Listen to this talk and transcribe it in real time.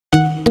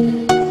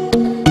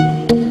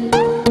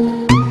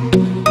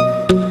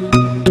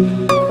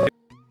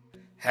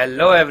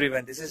Hello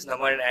everyone, this is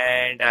Naman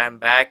and I'm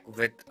back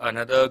with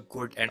another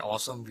good and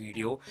awesome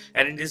video.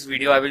 And in this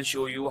video I will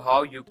show you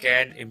how you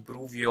can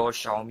improve your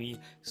Xiaomi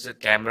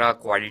camera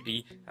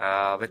quality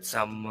with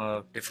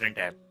some different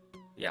app.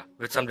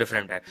 With some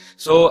different app.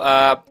 So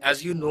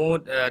as you know,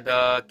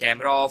 the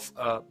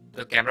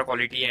camera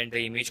quality and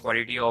the image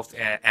quality of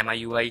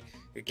MIUI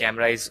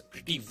camera is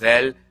pretty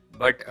well,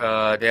 but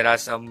there are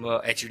some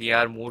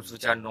HDR modes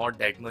which are not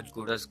that much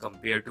good as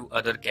compared to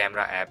other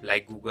camera app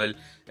like Google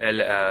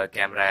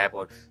camera app.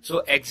 Or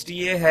so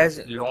XDA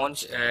has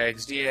launched,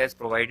 XDA has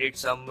provided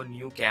some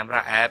new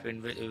camera app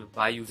in which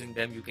by using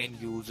them you can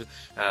use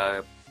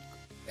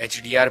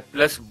HDR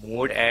plus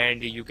mode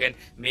and you can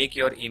make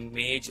your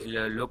image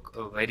look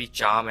very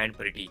charm and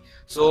pretty.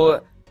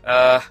 So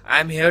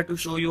I'm here to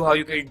show you how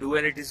you can do,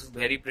 and it is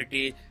very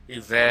pretty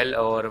well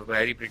or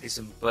very pretty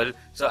simple.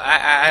 So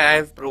I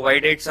have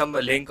provided some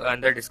link on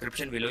the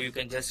description below. You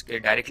can just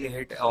directly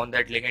hit on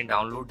that link and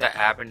download the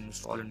app and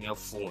install on your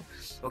phone.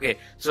 Okay,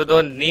 so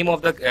the name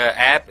of the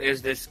app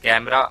is this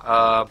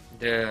camera.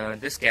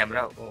 This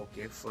camera.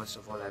 Okay, first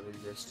of all I will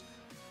just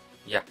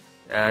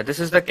this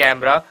is the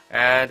camera.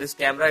 This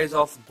camera is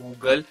of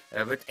Google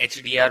with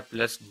HDR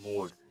plus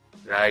mode.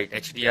 Right,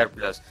 HDR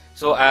plus.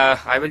 So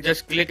I will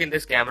just click in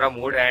this camera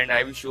mode and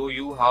I will show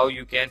you how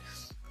you can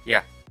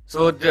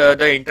so the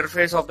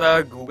interface of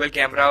the Google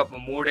camera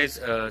mode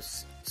is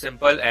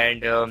simple,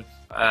 and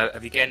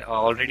we can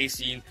already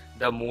see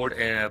the mode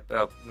in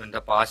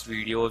the past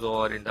videos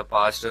or in the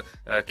past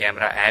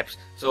camera apps.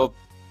 So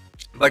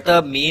but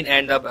the main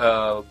and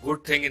the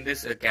good thing in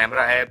this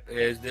camera app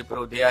is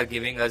they are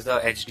giving us the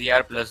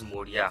HDR plus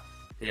mode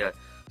here.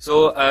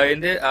 So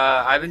in the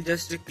I will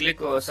just click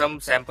some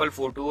sample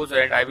photos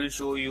and I will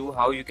show you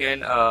how you can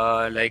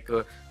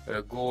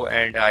go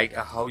and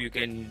how you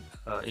can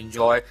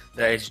enjoy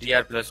the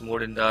HDR plus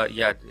mode in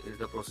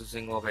the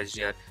processing of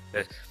HDR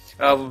plus.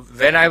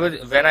 When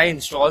I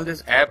installed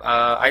this app,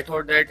 I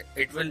thought that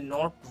it will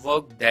not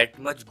work that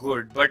much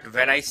good, but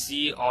when I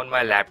see on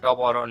my laptop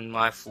or on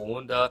my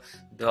phone, the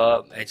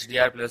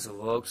HDR plus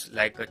works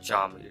like a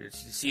charm.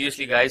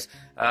 Seriously guys,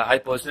 I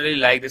personally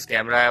like this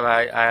camera.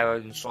 I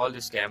have installed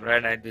this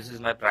camera and this is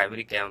my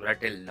primary camera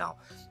till now.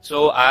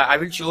 So I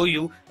will show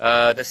you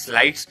the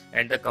slides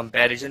and the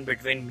comparison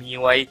between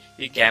MIUI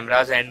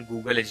cameras and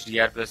Google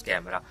HDR plus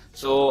camera.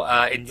 So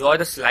enjoy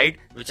the slide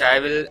which I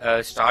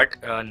will start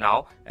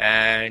now,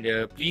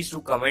 and please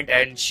do comment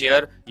and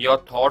share your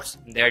thoughts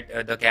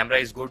that the camera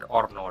is good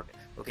or not.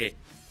 Okay,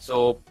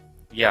 so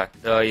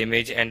the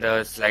image and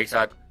the slides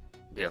are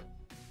there.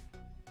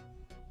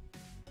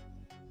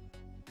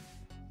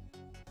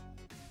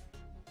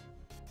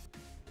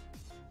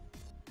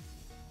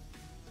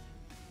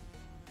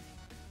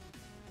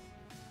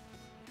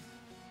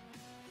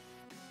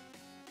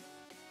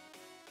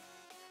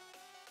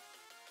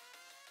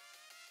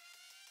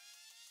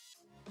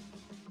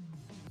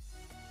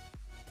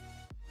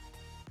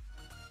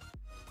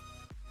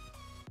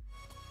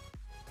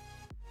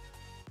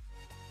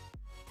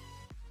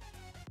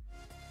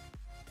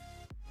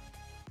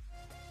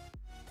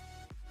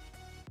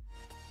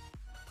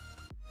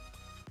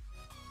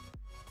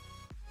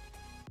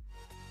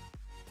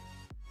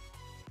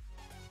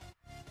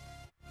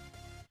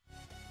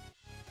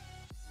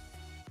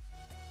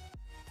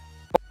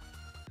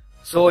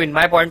 So in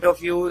my point of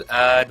view,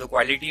 the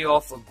quality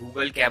of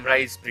Google camera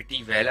is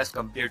pretty well as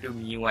compared to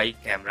MIUI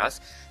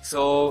cameras.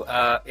 So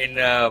in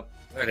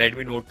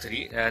Redmi Note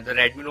 3, the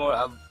Redmi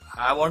Note,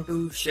 I want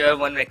to share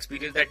one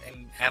experience that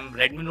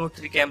Redmi Note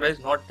 3 camera is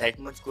not that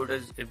much good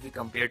as if we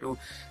compare to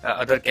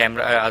other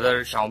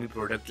Xiaomi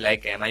product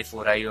like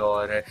Mi4i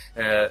or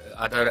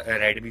other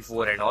Redmi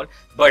 4 and all.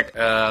 But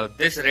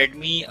this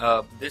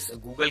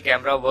Google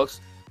camera works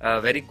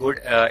very good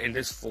in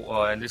this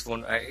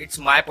phone. It's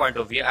my point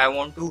of view. I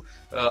want to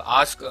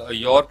ask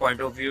your point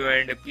of view,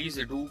 and please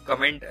do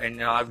comment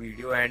in our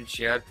video and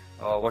share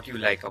what you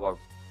like about.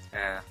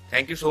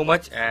 Thank you so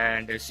much,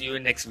 and see you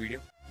in next video.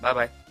 Bye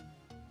bye.